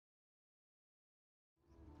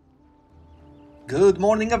Good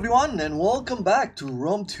morning everyone and welcome back to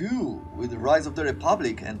Rome 2 with the Rise of the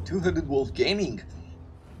Republic and Two-Headed Wolf Gaming,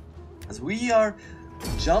 as we are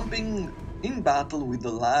jumping in battle with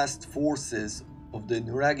the last forces of the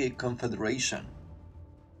Nurage Confederation.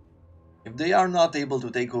 If they are not able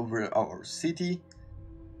to take over our city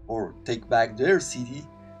or take back their city,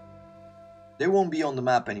 they won't be on the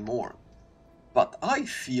map anymore. But I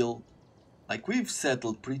feel like we've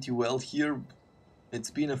settled pretty well here. It's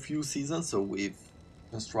been a few seasons, so we've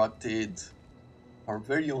constructed our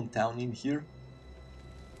very own town in here.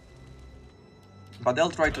 But they'll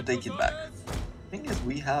try to take it back. The thing is,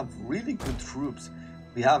 we have really good troops.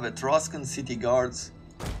 We have Etruscan city guards.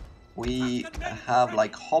 We have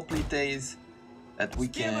like hoplites that we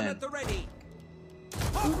can put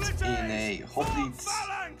in a hoplite,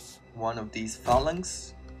 one of these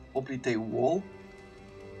phalanx, hoplite wall.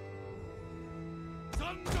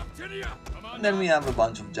 And then we have a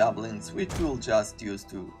bunch of javelins, which we'll just use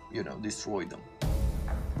to, destroy them.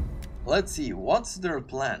 Let's see, what's their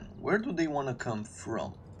plan? Where do they want to come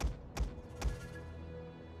from?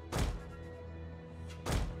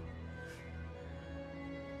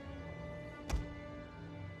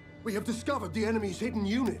 We have discovered the enemy's hidden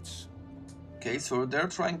units. Okay, so they're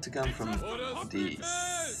trying to come from the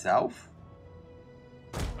south.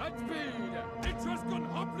 At speed! Etruscan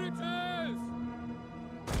hoplites!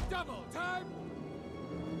 Double time!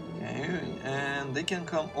 Okay, and they can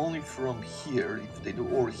come only from here if they do,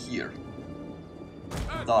 or here.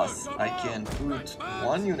 Thus, I can put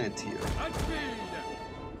one unit here. At speed!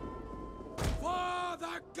 For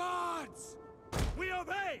the gods! We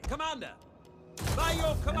obey! Commander! By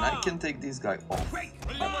your command! And I can take this guy off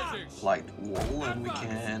light wall, and we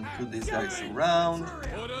can put these guys around.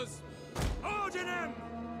 Orders!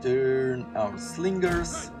 Turn our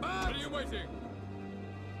slingers. What are you waiting?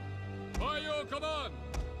 By your command!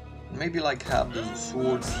 Maybe like have the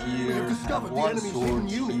swords here, have one sword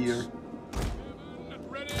here.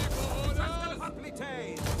 Ready for orders!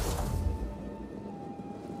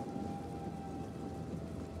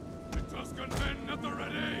 Etruscan men at the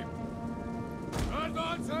ready!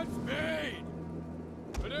 Advance at speed!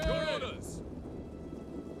 Ready! Your orders!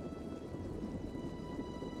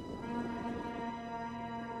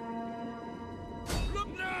 Look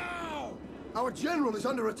now! Our general is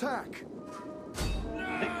under attack.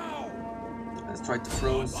 Now! Let's try to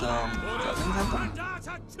throw some javelins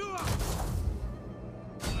at them.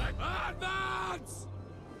 Advance!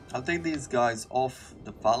 I'll take these guys off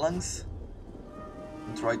the phalanx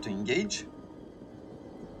and try to engage.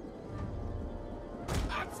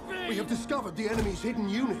 At speed! We have discovered the enemy's hidden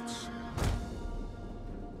units.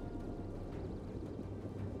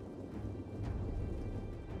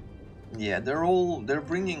 Yeah, they're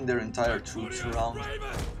bringing their entire troops around.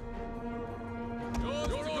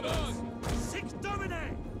 Your orders! Six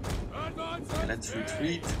Domine! Advance! Okay, let's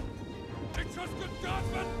retreat. Etruscan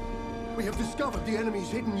guardsmen! We have discovered the enemy's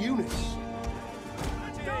hidden units.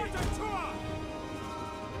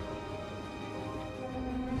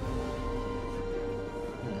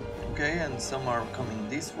 Okay, and some are coming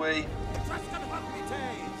this way. Etruscan hoplites!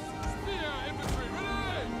 Spear infantry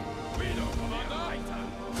ready! We don't commander!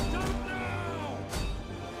 Jump now!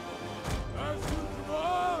 As you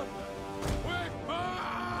command! Quick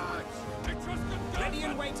march! Etruscan guardsmen! Ready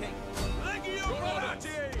and waiting! Legio Parati!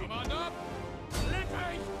 Commander!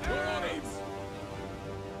 Your orders!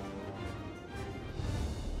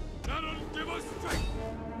 That'll give us strength!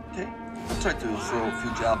 Okay, I'll try to throw a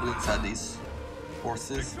few javelins at these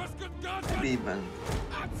horses. Etruscan guardsmen! Maybe even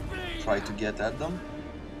At speed! try to get at them.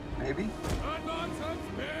 Maybe. Advance at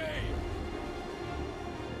speed!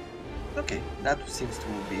 Okay, that seems to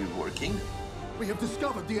be working. We have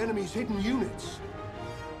discovered the enemy's hidden units.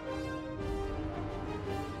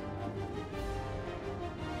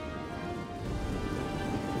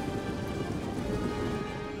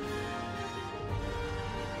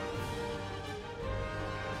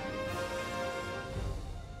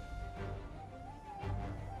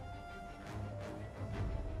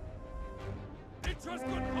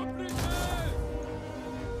 Etruscan hoplites!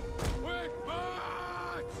 Quick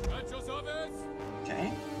march! At your service!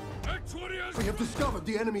 Okay, Actuarius! We have discovered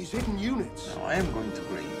the enemy's hidden units. now I am going to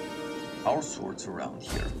bring our swords around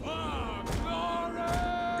here. For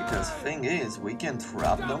glory! Because thing is, we can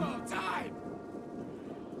trap them. Double time!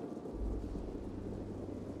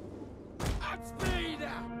 At speed!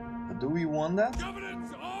 But do we want that?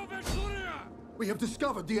 Governance of Etruria! We have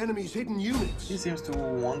discovered the enemy's hidden units. He seems to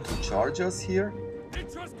want to charge us here.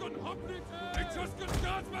 Etruscan hoplites! Etruscan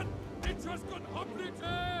guardsmen! Etruscan hoplites!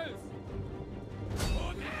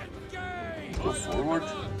 Engage! Go forward.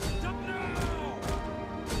 Jump now!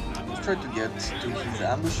 Let's try to get to his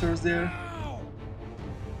ambushers there.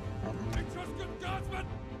 Etruscan guardsmen!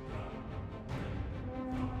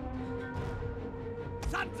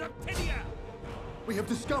 Sons of Tinia! We have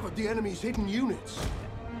discovered the enemy's hidden units.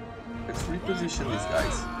 Let's reposition these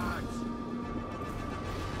guys.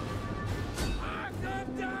 Hack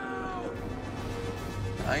them down!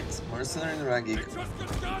 Right, mercenary Ragic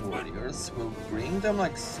Etruscan guardsmen! warriors will bring them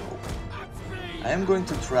like so. At speed! I am going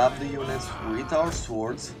to trap the units with our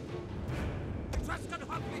swords. Etruscan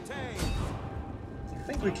hoplites! I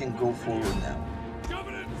think we can go forward now.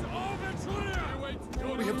 Governance of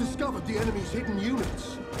Etruria! We have discovered the enemy's hidden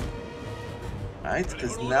units. Right,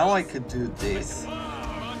 because now I could do this.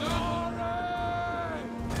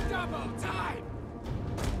 Double time!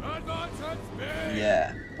 Advance at speed!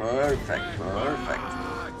 Yeah, perfect, perfect.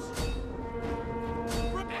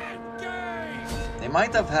 Engage! They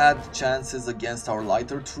might have had chances against our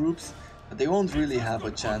lighter troops, but they won't really have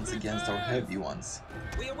a chance against our heavy ones.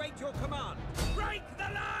 We await your command. Break the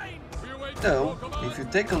line! We await Though, your command. if you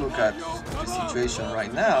take a look at the situation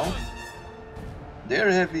right now, their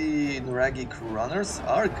heavy Nuragic runners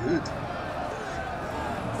are good.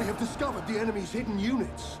 We have discovered the enemy's hidden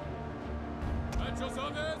units. At your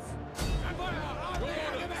service! Stand by! Your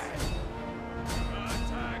orders!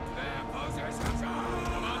 Attack their positions!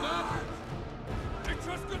 Commander!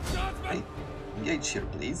 Etruscan guardsmen! Hey, engage here,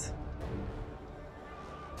 please.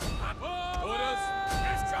 Orders!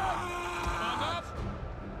 Yes, Commander!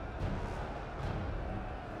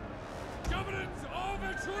 Governance of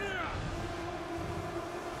Etruria!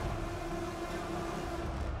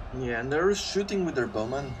 Yeah, and they're shooting with their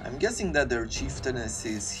bowmen. I'm guessing that their chieftainess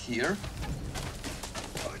is here.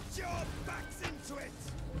 Put your backs into it!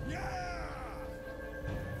 Yeah!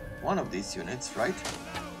 One of these units, right?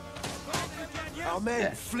 Our men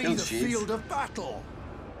Yeah, flee kill the shields. field of battle.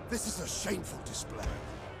 This is a shameful display.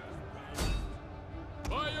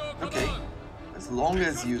 By your Okay, command! as long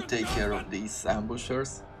as you take care of these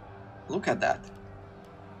ambushers. Look at that.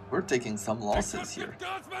 We're taking some losses here.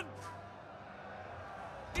 Guardsmen!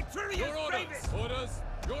 Etruria's Your orders! bravest. Orders!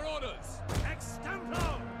 Your orders!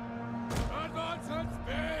 Extempo. Advance at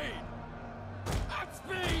speed! At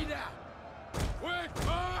speed! Quick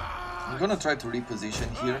march! I'm gonna try to reposition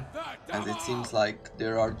here, as it seems like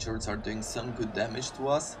their archers are doing some good damage to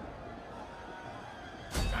us.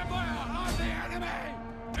 Stand by on the enemy!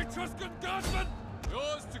 Etruscan guardsmen!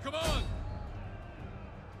 Yours to command!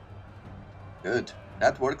 Good,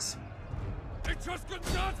 that works. Etruscan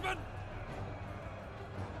guardsmen!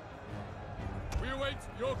 We await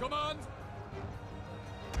your command!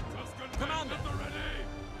 Etruscan Commander. men at the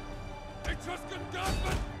ready! Etruscan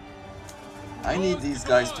guardsmen! I need these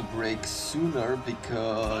guys to break sooner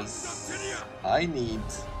because I need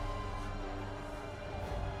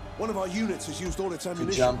One of our units has used all its to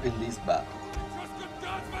ammunition. jump in this battle. Etruscan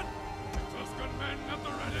guardsmen! Etruscan men at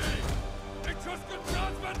the ready! Etruscan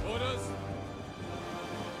guardsmen! Orders!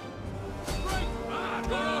 Break!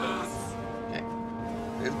 Your orders! Okay,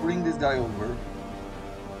 let's bring this guy over.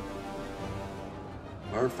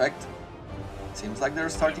 Perfect. Seems like they're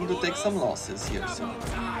starting to take some losses here, so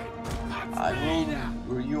I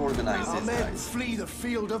will reorganize Our these men guys. flee the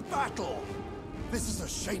field of battle. This is a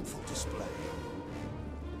shameful display.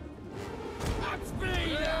 At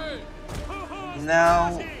speed!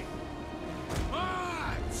 Now,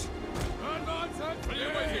 March! Advance at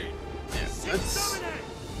speed! let's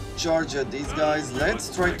charge at these guys.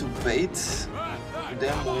 Let's try to bait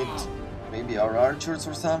them with maybe our archers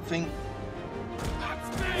or something.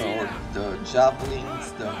 Or the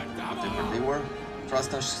javelins, the whatever they were.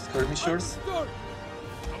 Trust us, skirmishers.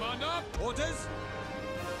 Commander! Orders.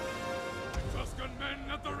 Etruscan men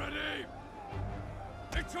at the ready!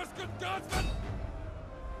 Etruscan guardsmen!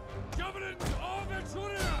 Governance of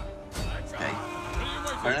Etruria! Okay.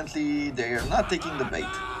 Apparently they are not taking the bait.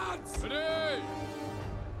 Ready!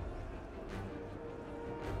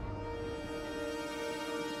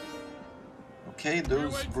 Okay,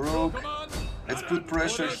 those broke. Let's put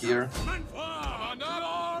pressure here. Commander!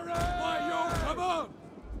 By your command!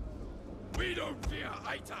 We don't fear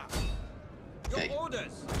Aita! Your Okay.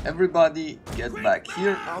 orders. Everybody get back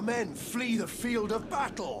here. Our men flee the field of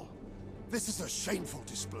battle. This is a shameful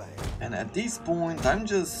display. And at this point, I'm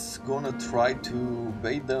just gonna try to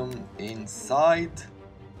bait them inside.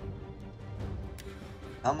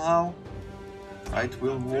 Somehow. Right,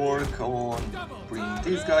 we'll work on bring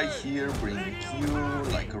this guy here, bring the cure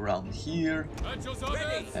like around here. At your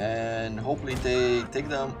service! And hopefully they take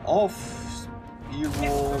them off spear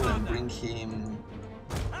wall and bring him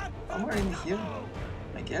somewhere in here,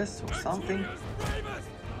 I guess, or something. Etruia's bravest!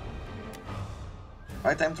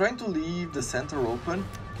 Right, I'm trying to leave the center open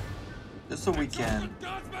just so we can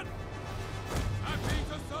Guardsmen! Happy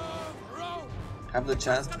to serve Rome! have the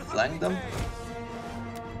chance to flank them.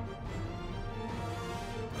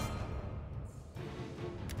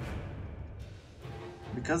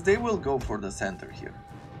 Because they will go for the center here.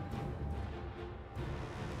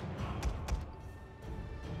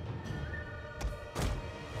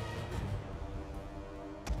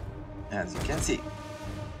 As you can see,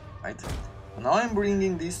 right? Now I'm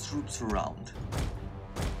bringing these troops around.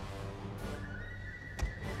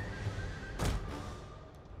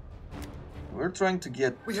 We're trying to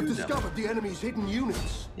get We to have them. discovered the enemy's hidden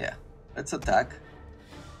units. Yeah, let's attack.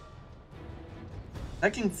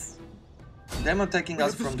 Them attacking We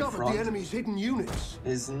us have from the discovered front the enemy's hidden units.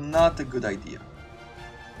 is not a good idea.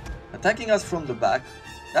 Attacking us from the back,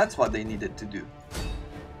 that's what they needed to do.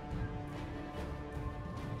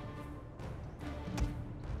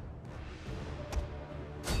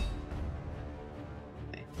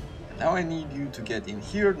 Okay. And now I need you to get in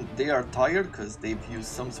here. They are tired because they've used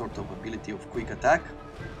some sort of ability of quick attack.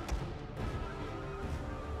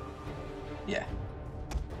 Yeah.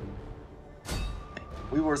 Okay.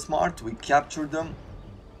 We were smart, we captured them.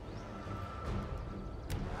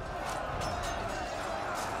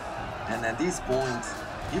 And at this point,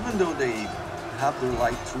 even though they have their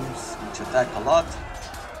light troops which attack a lot,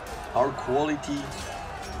 our quality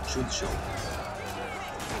should show.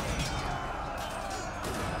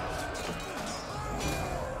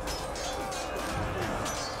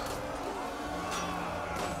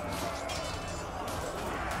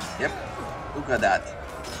 Yep, look at that.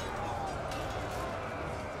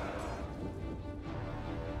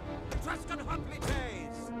 Etruscan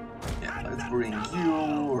hoplites! Yeah, let's bring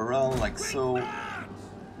you around like so. At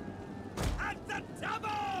the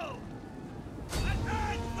double!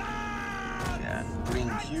 Yeah,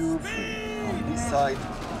 bring you on this side.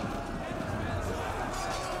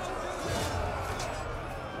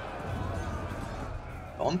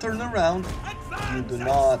 Don't turn around. You do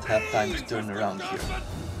not have time to turn around here.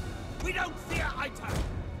 We don't fear Ita!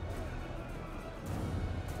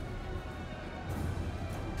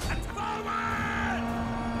 And forward!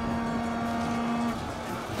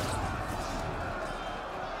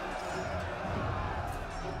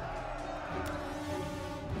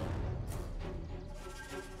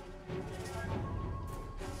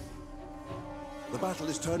 The battle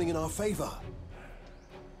is turning in our favor.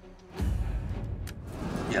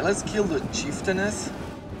 Yeah, let's kill the chieftainess.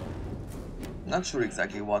 Not sure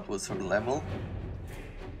exactly what was her level.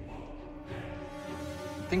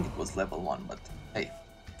 I think it was level 1, but hey.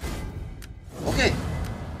 Okay.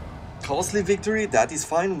 Costly victory, that is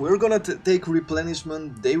fine. We're gonna take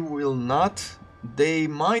replenishment. They will not. They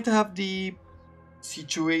might have the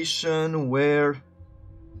situation where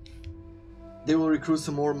they will recruit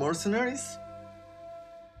some more mercenaries.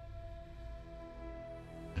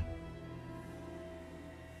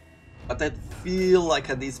 But I feel like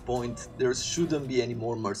at this point there shouldn't be any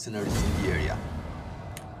more mercenaries in the area.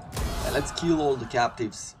 And let's kill all the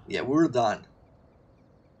captives. Yeah, we're done.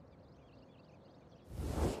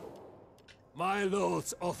 My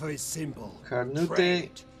lord's offer is simple. Carnute.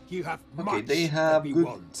 Trade. You have Okay, much they have that we good,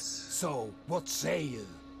 want. So, what say you?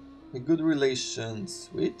 good relations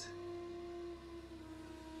with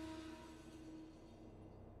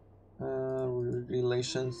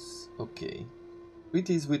relations. Okay,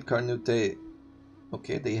 treaties with Carnute.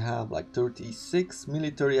 Okay, they have like 36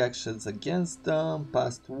 military actions against them,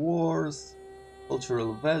 past wars,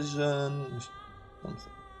 cultural evasion,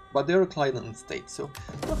 but they're a client state, so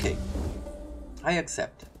okay, I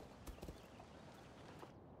accept.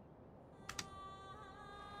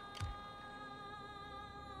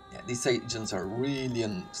 Yeah, these agents are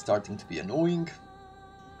really starting to be annoying,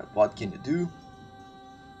 but what can you do?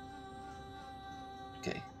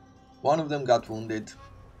 Okay, one of them got wounded.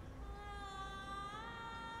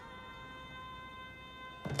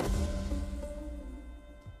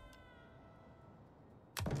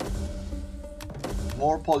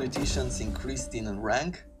 More politicians increased in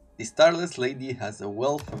rank. The Starless Lady has a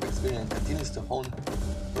wealth of experience and continues to hone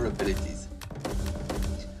her abilities.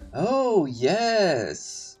 Oh,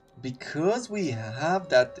 yes! Because we have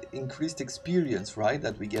that increased experience, right,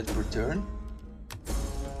 that we get per turn.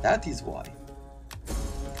 That is why.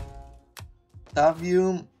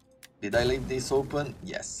 Tavium. Did I leave this open?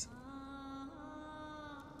 Yes.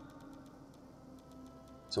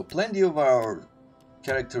 So plenty of our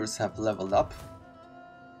characters have leveled up.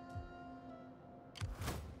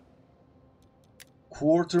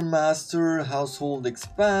 Quartermaster, household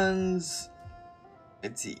expands.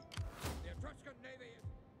 Let's see. The Etruscan navy is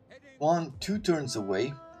heading 2 turns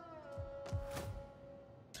away.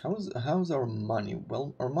 How's our money?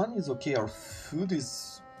 Well, our money is okay, our food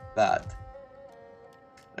is bad.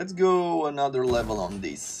 Let's go another level on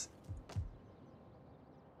this.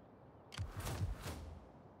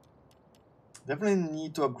 Definitely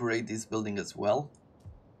need to upgrade this building as well.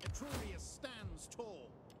 Etruria stands tall.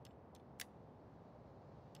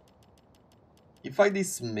 If I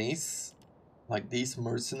dismiss like these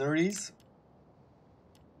mercenaries,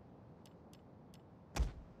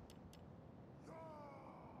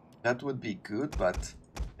 that would be good, but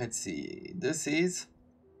let's see. This is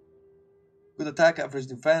good attack, average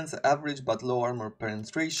defense, average but low armor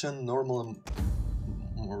penetration, normal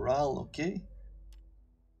morale, okay.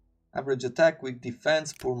 Average attack, weak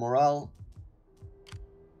defense, poor morale.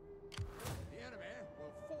 The enemy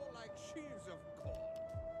will fall like sheaves of corn.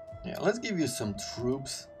 Yeah, let's give you some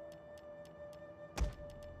troops.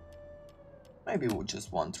 Maybe with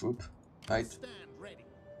just one troop, right? Stand ready.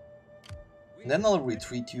 Then I'll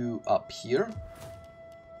retreat you up here.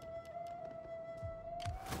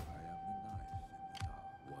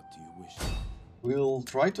 What do you wish? We'll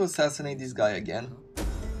try to assassinate this guy again.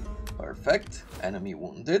 Perfect. Enemy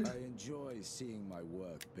wounded. I enjoy seeing my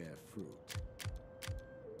work bear fruit.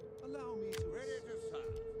 Allow me to ready to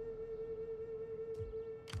serve.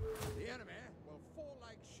 The enemy will fall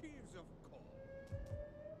like sheaves of corn.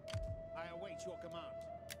 I await your command.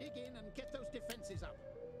 Dig in and get those defenses up.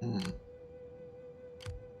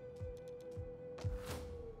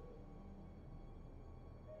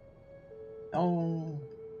 Oh,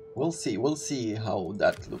 we'll see how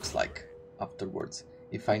that looks like afterwards.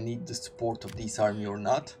 If I need the support of this army or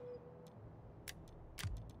not.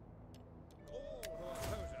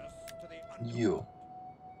 You.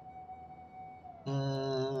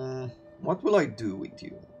 What will I do with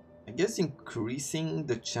you? I guess increasing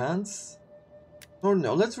the chance? Or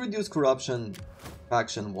no, let's reduce corruption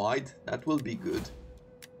faction wide. That will be good.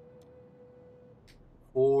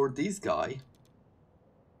 For this guy,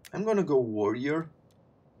 I'm gonna go warrior.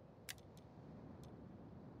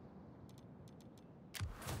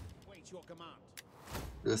 Wait your command.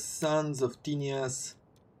 The sons of Tinias.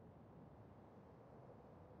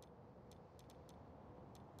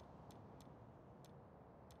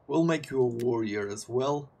 We'll make you a warrior as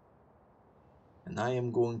well. And I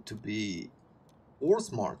am going to be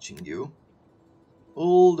horse marching you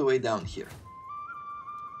all the way down here.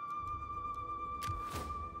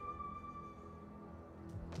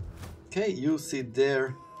 Okay, you sit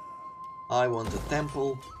there. I want a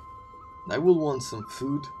temple. I will want some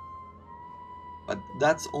food. But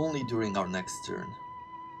that's only during our next turn.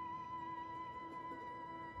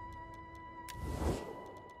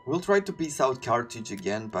 We'll try to peace out Carthage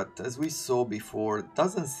again, but as we saw before, it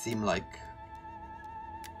doesn't seem like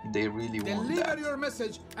they really want that. Deliver your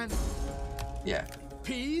message and Yeah.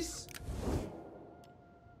 peace.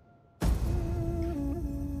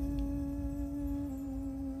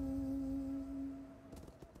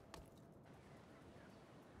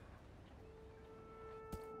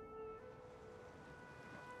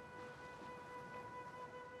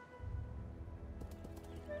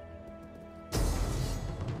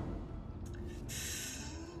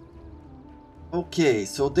 Okay,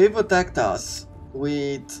 so they've attacked us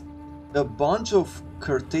with a bunch of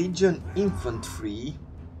Carthaginian infantry.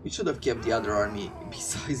 We should have kept the other army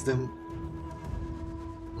besides them.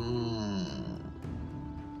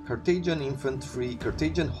 Carthaginian infantry,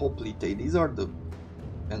 Carthaginian hoplite, these are the...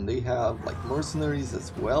 and they have like mercenaries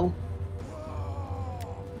as well.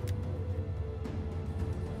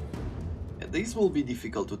 Yeah, these will be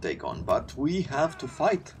difficult to take on, but we have to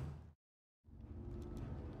fight.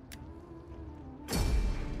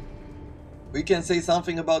 We can say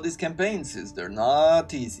something about these campaigns, since they're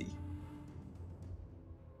not easy.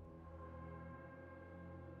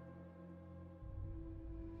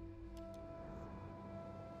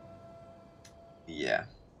 Yeah,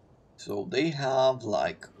 so they have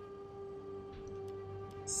like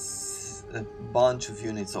a bunch of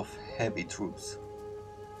units of heavy troops.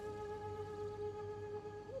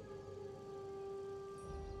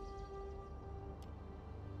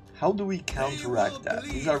 How do we counteract that?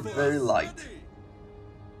 These are very light.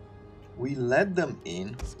 We let them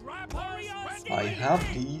in. I have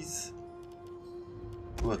these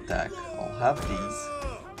to attack. I'll have these.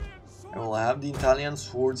 I will have the Italian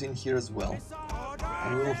swords in here as well.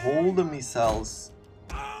 And we'll hold the missiles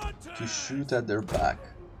to shoot at their back.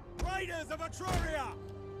 The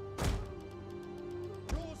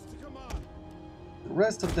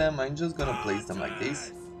rest of them, I'm just gonna place them like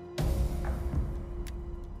this.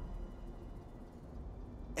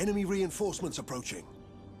 Enemy reinforcements approaching.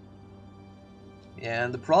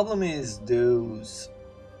 And the problem is those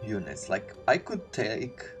units. Like I could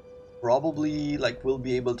take, probably like we'll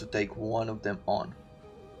be able to take one of them on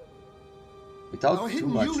without Our too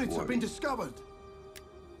hidden much units have been worry. discovered.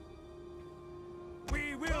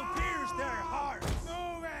 We will pierce their hearts.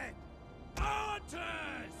 Move it!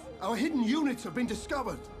 Archers! Our hidden units have been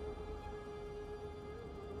discovered.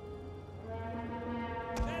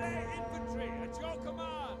 Melee infantry at your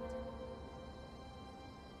command.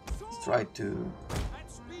 Let's try to And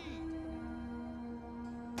speed.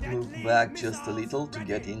 move Deadly back just a missiles little to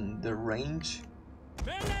get ready. in the range.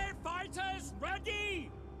 Melee fighters ready.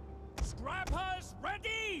 Scrappers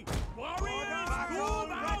ready. Warriors move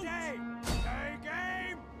out. Take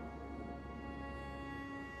aim.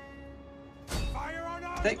 Fire on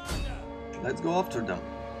our Okay, commander. let's go after them.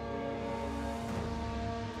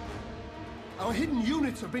 Our hidden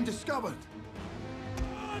units have been discovered.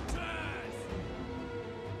 Archers.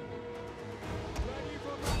 Ready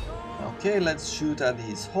for battle. Okay, let's shoot at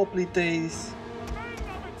his hoplites.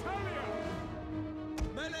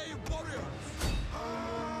 Melee warriors.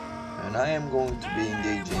 And I am going to be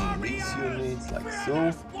engaging these units like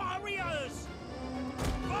so. Warriors.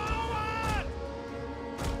 Forward.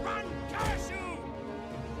 Run, Kashu.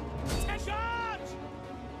 Take charge.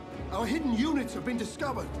 Our hidden units have been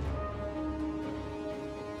discovered.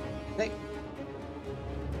 Okay,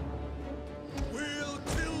 We'll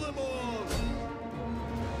kill them all.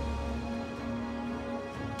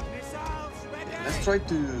 Missiles ready. let's try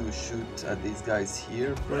to shoot at these guys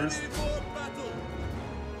here first. Ready for battle.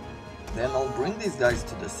 Then I'll bring these guys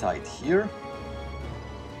to the side here.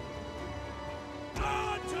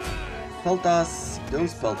 Archers. Peltas,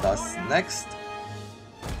 those Peltas next.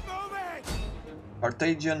 Move it.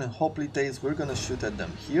 Carthaginian hoplites, we're gonna shoot at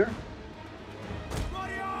them here.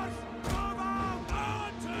 Warriors, move out.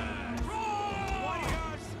 Archers.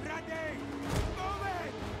 Warriors ready. Move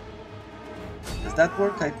it. Does that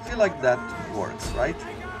work? I feel like that works, right? Take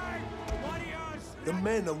aim. Warriors The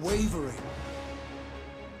men are wavering.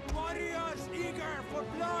 Warriors eager for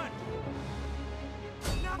blood!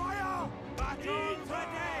 Now fire! Battle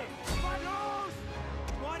ready! Follows!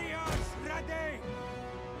 Warriors ready!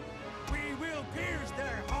 We will pierce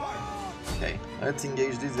their hearts! Okay, let's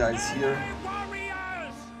engage these guys here.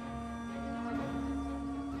 Warriors!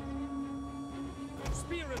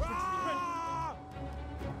 Spirit ready!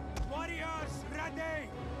 Warriors ready!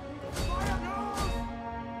 Fire nose!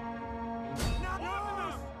 Now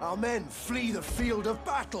Our men flee the field of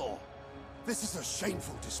battle. This is a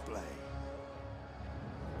shameful display.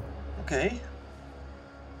 Okay.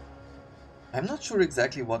 I'm not sure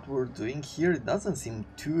exactly what we're doing here, it doesn't seem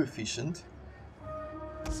too efficient.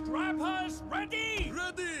 Scrappers ready!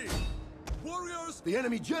 Ready! Warriors The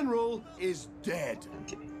enemy general is dead.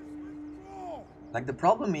 Okay. Like the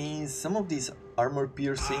problem is, some of these armor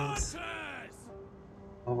piercings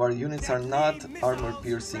of our units are not armor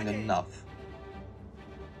piercing enough.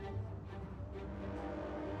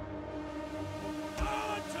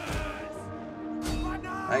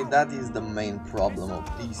 Right, that is the main problem of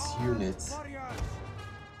these units.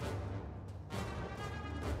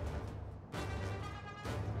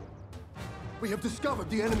 We have discovered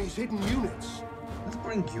the enemy's hidden units. Let's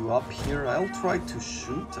bring you up here, I'll try to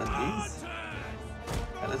shoot at these.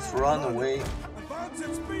 And let's run away. Advance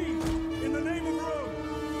at speed in the name of Rome.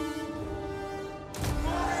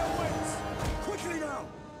 Fire awaits. Quickly now.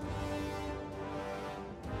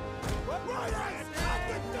 Riders at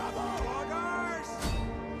the double. Orders.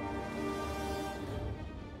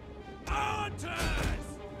 Archers.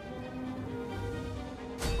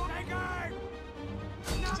 Take aim.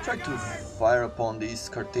 Let's try to fire upon these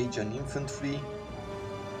Carthaginian infantry.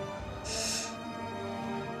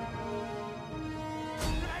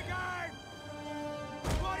 Take aim.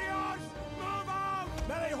 Warriors, move out.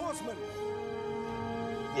 Melee horsemen.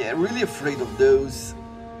 Yeah, really afraid of those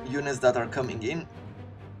units that are coming in.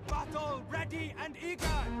 Battle ready and eager.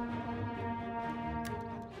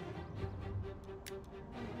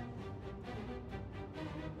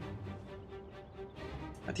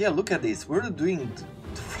 But yeah, look at this, we're doing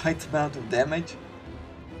the right amount of damage.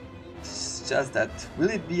 It's just that, will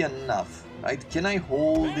it be enough, right? Can I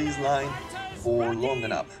hold this line for long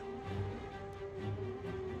enough?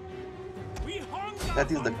 That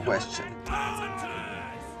is the question.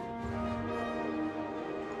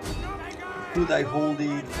 Could I hold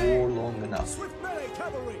it for long enough? Swift melee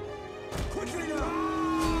cavalry. Quickly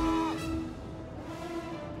now.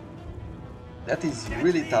 That is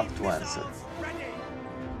really tough to answer. Ready.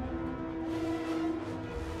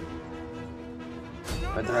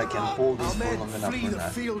 Whether I can hold this Our for men long enough flee or the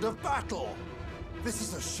not. field of battle. This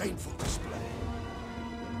is a shameful display.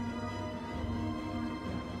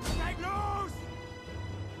 Take loose.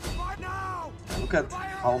 look at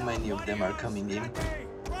how many of them are coming in.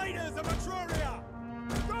 Raiders of Etruria!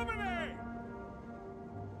 Dominate!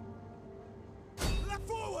 Left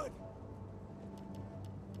forward!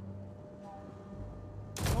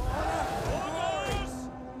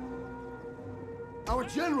 Our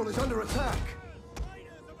general is under attack.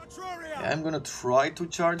 Raiders of Etruria! Yeah, I'm gonna try to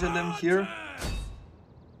charge at them here.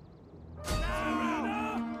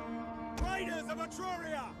 Raiders of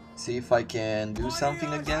Etruria! See if I can do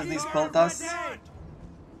something against these peltas.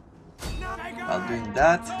 While doing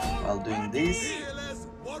that, while doing this, Fearless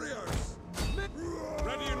warriors!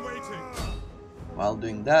 Ready and waiting! while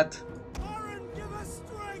doing that. Baron, give us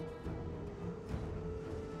strength!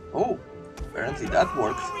 Oh, apparently that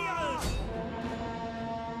worked.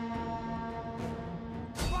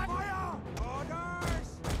 Fire! Orders!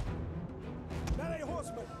 Melee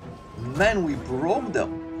horsemen! Man, we broke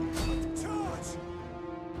them.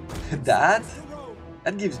 Charge! That To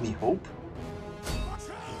Rome! gives me hope.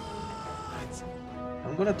 Charge!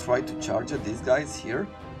 I'm gonna try to charge at these guys here.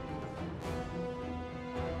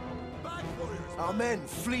 Back, warriors! Our men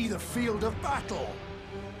flee the field of battle.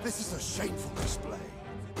 This is a shameful display.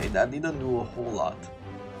 Okay, that didn't do a whole lot.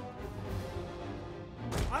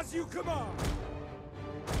 As you command!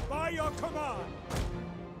 By your command!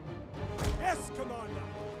 Yes, Commander!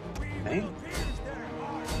 We Okay. will pierce their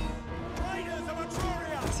hearts! Raiders of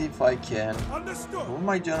Etruria! Let's see if I can Understood! move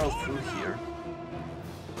my general through here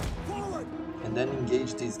Forward! and then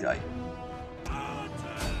engage this guy.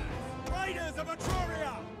 Raiders of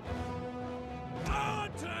Etruria!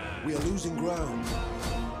 We are losing ground.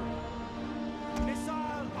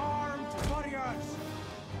 Missile-armed warriors!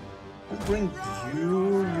 Let's bring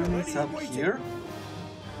your units up here.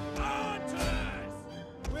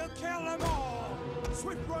 We'll kill them all!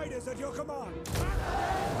 Swift riders at your command!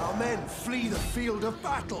 Our men flee the field of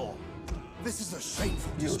battle. This is a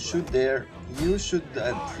shameful You display. shoot there. You shoot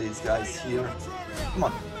at these guys here. Come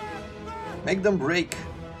on. Make them break.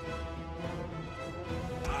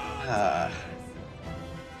 Ah.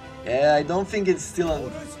 Yeah, I don't think it's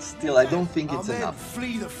still I don't think Our it's men enough.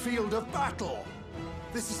 flee the field of battle.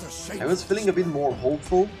 This is a shameful I was feeling a bit more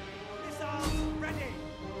hopeful Missiles ready!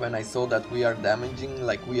 when I saw that we are damaging,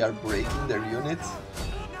 like we are breaking their units.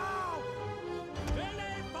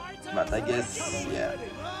 But I guess, yeah,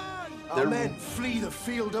 Our there, men flee the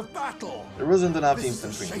field of battle. there wasn't enough This is a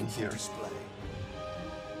infantry in shameful here display.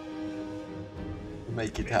 to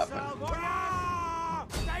make it happen.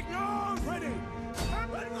 Diagnose ready!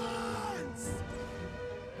 Advance!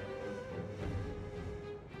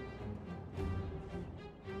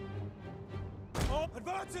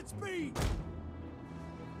 Advance at speed!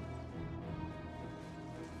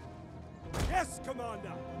 Yes,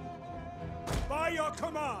 Commander! By your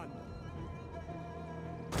command!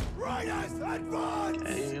 Riders, advance!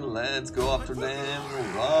 Okay, let's go after them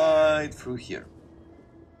right through here.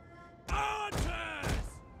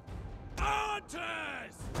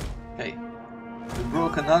 Okay, we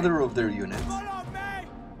broke another of their units. Follow me!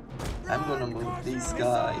 I'm gonna move this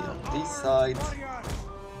guy on this side. Warriors!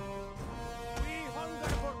 We hunger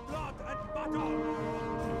for blood and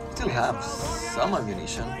battle! Still have some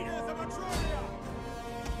ammunition. Raiders of Etruria!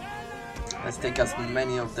 Let's take as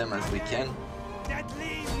many of them as we can.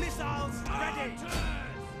 Deadly missiles ready!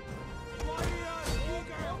 Warriors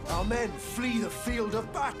eager Our men flee the field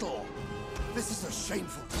of battle. This is a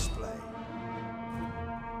shameful display.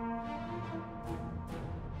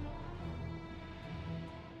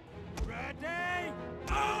 ready!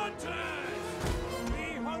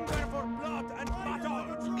 We hunger for blood and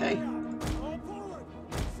battle! Okay, All forward!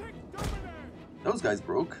 Seek dominate! those guys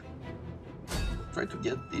broke. Try to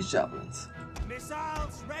get these javelins.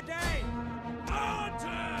 Missiles ready! Battle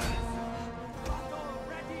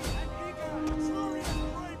ready and eager!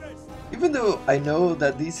 Etruria bravest! Even though I know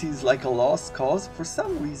that this is like a lost cause, for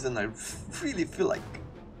some reason I really feel like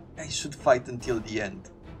I should fight until the end.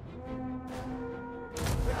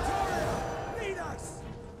 Victoria! Lead us!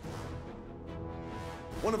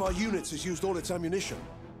 One of our units has used all its ammunition.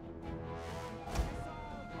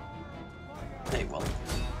 Hey, well,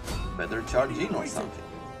 better charge in or something.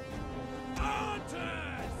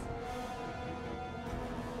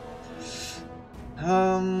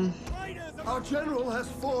 Our general has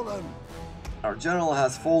fallen. Our general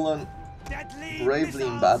has fallen Deadly bravely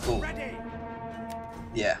in missiles battle. ready!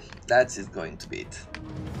 Yeah, that's it going to be it.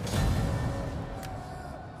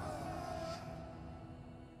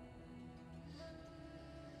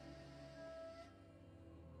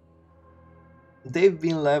 They've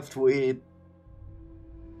been left with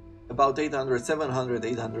about 800, 700,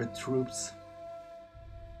 800 troops.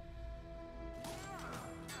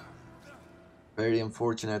 Very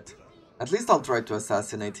unfortunate. At least I'll try to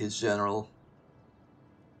assassinate his general.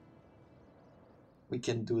 We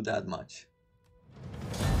can do that much.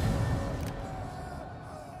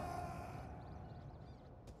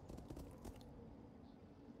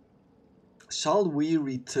 Shall we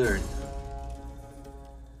return?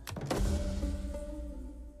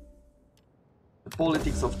 The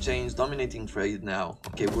politics of change dominating trade now.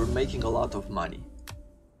 Okay, we're making a lot of money.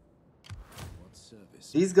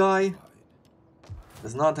 This guy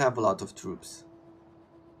does not have a lot of troops.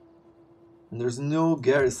 And there's no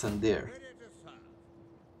garrison there. Ready to serve.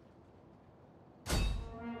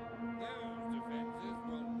 Those defenses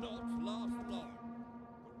will not last long.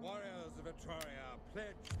 The warriors of Etruria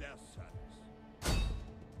pledge their service.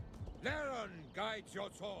 Leron guides your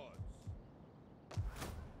swords.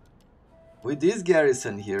 With this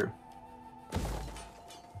garrison here, To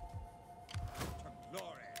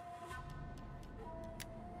glory.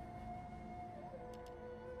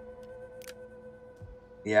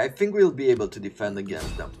 yeah, I think we'll be able to defend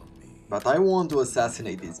against them. But I want to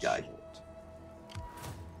assassinate this guy.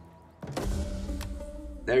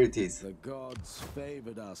 There it is. The gods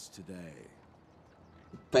favored us today.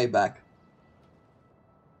 Payback.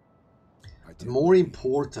 More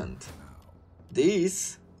important,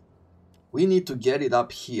 this, we need to get it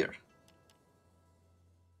up here.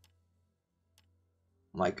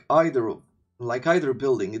 Like either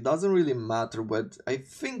building, it doesn't really matter, but I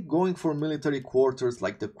think going for military quarters,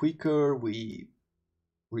 like the quicker we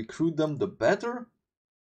recruit them, the better.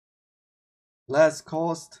 Less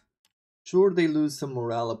cost. Sure, they lose some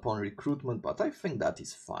morale upon recruitment, but I think that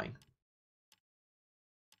is fine.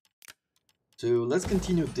 So let's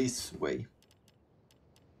continue this way.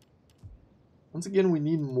 Once again, we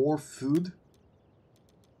need more food.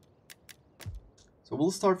 So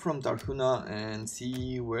we'll start from Tarchuna and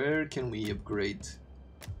see where can we upgrade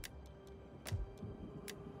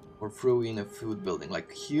or throw in a food building, like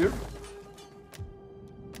here.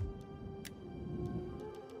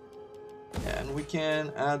 And we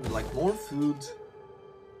can add like more food.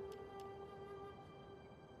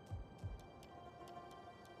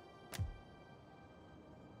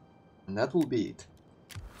 And that will be it.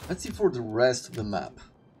 Let's see for the rest of the map.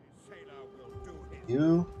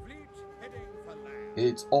 You.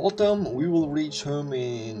 It's autumn, we will reach home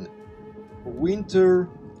in winter,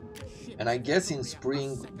 and I guess in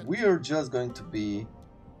spring we are just going to be...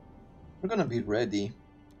 We're gonna be ready.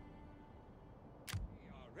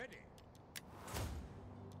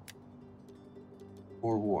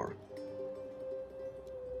 For war.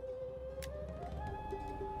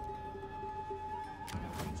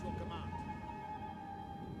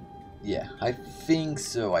 Yeah, I think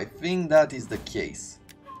so. I think that is the case.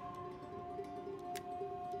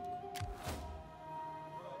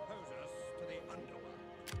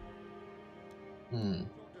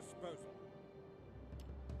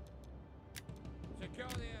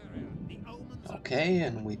 Okay,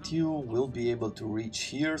 and with you we'll be able to reach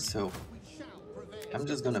here, so I'm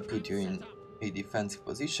just gonna put you in a defensive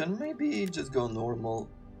position. Maybe just go normal,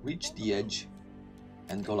 reach the edge,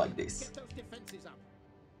 and go like this.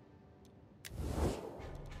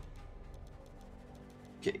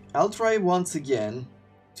 Okay, I'll try once again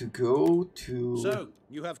to go to... So,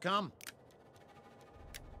 you have come?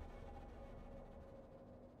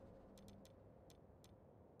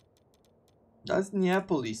 Does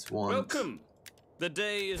Neapolis want... Welcome. The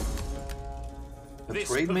day is... A this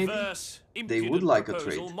trade maybe? They would like a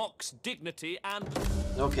trade. Mocks dignity and...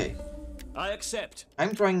 Okay. I accept.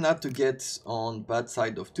 I'm trying not to get on bad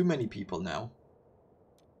side of too many people now.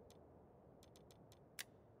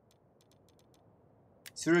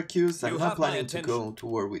 Syracuse, I'm not planning to go to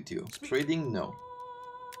war with you. Trading, no.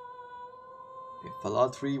 Okay,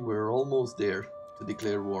 Falatri, we're almost there to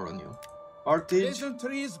declare war on you. Carthage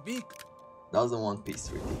doesn't want peace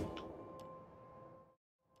treaty.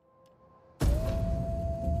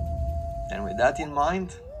 And with that in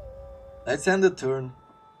mind, let's end the turn.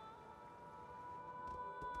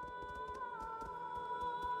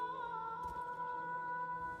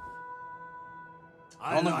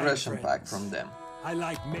 Non-aggression pact from them. I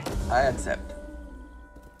like me. I accept.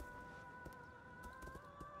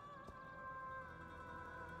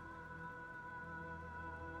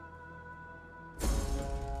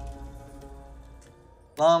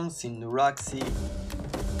 Slums in Nuraxi.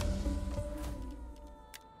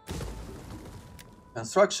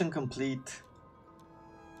 Construction complete.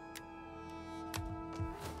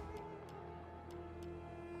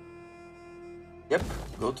 Yep,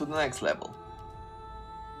 go to the next level.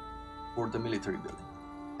 For the military building.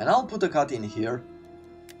 And I'll put a cut in here.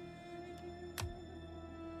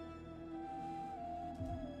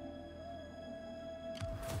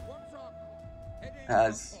 What's our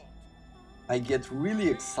as I get really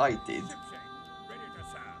excited Ready to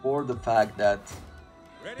serve. for the fact that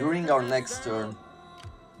during our next turn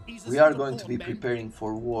we are going to be preparing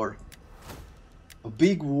for war. A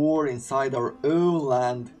big war inside our own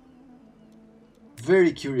land.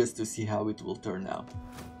 Very curious to see how it will turn out.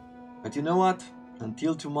 But you know what?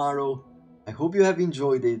 Until tomorrow, I hope you have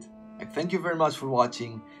enjoyed it. I thank you very much for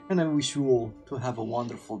watching, and I wish you all to have a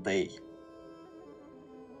wonderful day.